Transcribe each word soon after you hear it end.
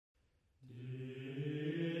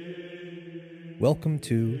Welcome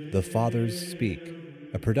to The Fathers Speak,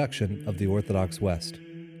 a production of the Orthodox West.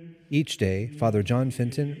 Each day, Father John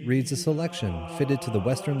Fenton reads a selection fitted to the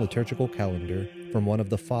Western liturgical calendar from one of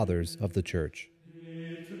the Fathers of the Church.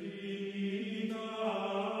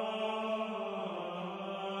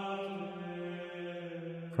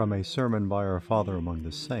 From a sermon by our Father among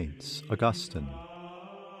the Saints, Augustine.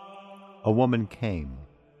 A woman came.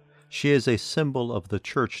 She is a symbol of the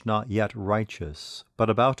Church not yet righteous, but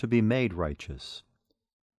about to be made righteous.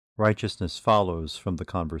 Righteousness follows from the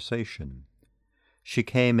conversation. She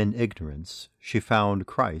came in ignorance, she found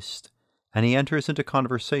Christ, and he enters into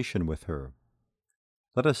conversation with her.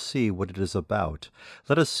 Let us see what it is about.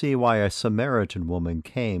 Let us see why a Samaritan woman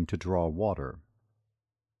came to draw water.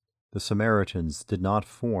 The Samaritans did not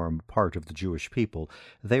form part of the Jewish people.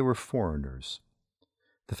 They were foreigners.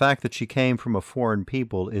 The fact that she came from a foreign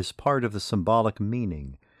people is part of the symbolic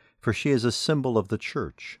meaning, for she is a symbol of the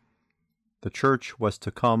Church. The Church was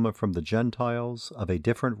to come from the Gentiles of a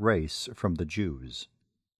different race from the Jews.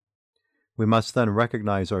 We must then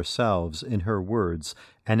recognize ourselves in her words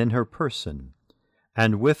and in her person,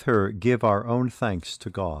 and with her give our own thanks to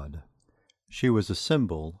God. She was a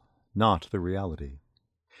symbol, not the reality.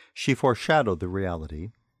 She foreshadowed the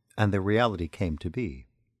reality, and the reality came to be.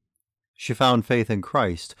 She found faith in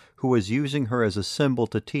Christ, who was using her as a symbol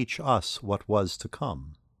to teach us what was to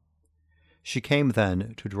come. She came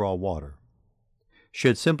then to draw water. She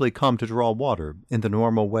had simply come to draw water in the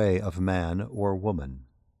normal way of man or woman.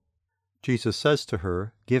 Jesus says to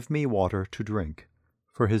her, "Give me water to drink,"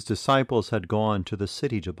 for his disciples had gone to the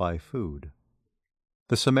city to buy food.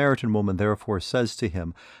 The Samaritan woman therefore says to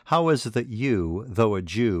him, "How is it that you, though a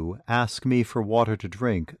Jew, ask me for water to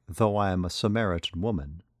drink, though I am a Samaritan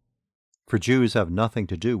woman?" For Jews have nothing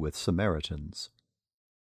to do with Samaritans.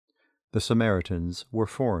 The Samaritans were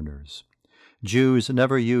foreigners. Jews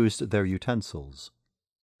never used their utensils.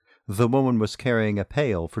 The woman was carrying a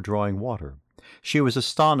pail for drawing water. She was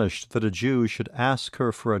astonished that a Jew should ask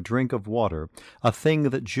her for a drink of water, a thing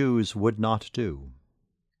that Jews would not do.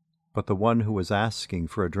 But the one who was asking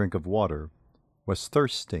for a drink of water was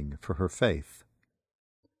thirsting for her faith.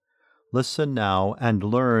 Listen now and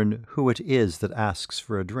learn who it is that asks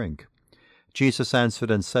for a drink. Jesus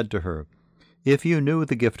answered and said to her, "If you knew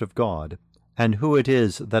the gift of God, and who it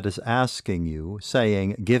is that is asking you,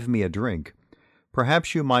 saying, 'Give me a drink,'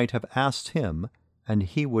 perhaps you might have asked him, and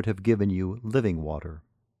he would have given you living water."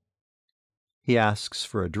 He asks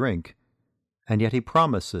for a drink, and yet he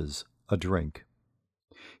promises a drink.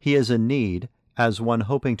 He is in need, as one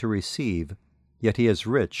hoping to receive, yet he is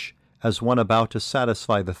rich, as one about to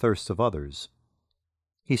satisfy the thirst of others.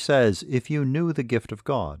 He says, "If you knew the gift of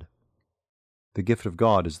God." The gift of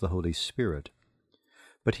God is the Holy Spirit.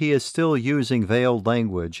 But he is still using veiled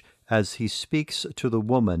language as he speaks to the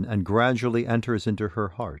woman and gradually enters into her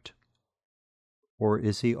heart. Or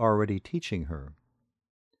is he already teaching her?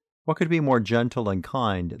 What could be more gentle and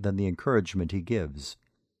kind than the encouragement he gives?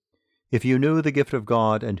 If you knew the gift of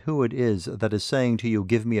God and who it is that is saying to you,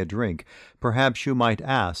 "Give me a drink," perhaps you might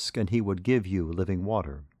ask, and he would give you living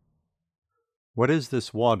water. What is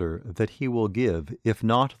this water that he will give, if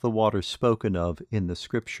not the water spoken of in the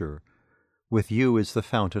Scripture, "With you is the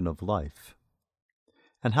fountain of life"?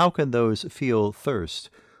 And how can those feel thirst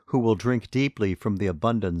who will drink deeply from the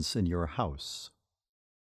abundance in your house?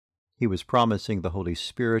 He was promising the Holy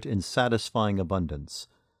Spirit in satisfying abundance.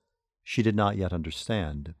 She did not yet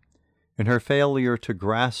understand. In her failure to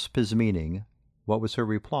grasp his meaning, what was her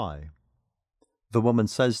reply? The woman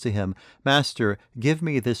says to him, "Master, give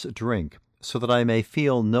me this drink, so that I may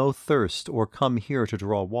feel no thirst or come here to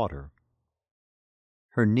draw water."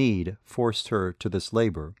 Her need forced her to this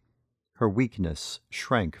labor. Her weakness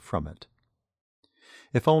shrank from it.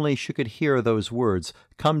 If only she could hear those words,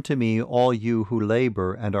 "Come to me, all you who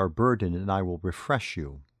labor and are burdened, and I will refresh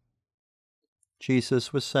you."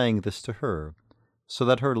 Jesus was saying this to her, so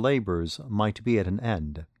that her labors might be at an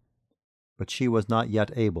end, but she was not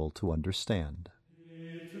yet able to understand.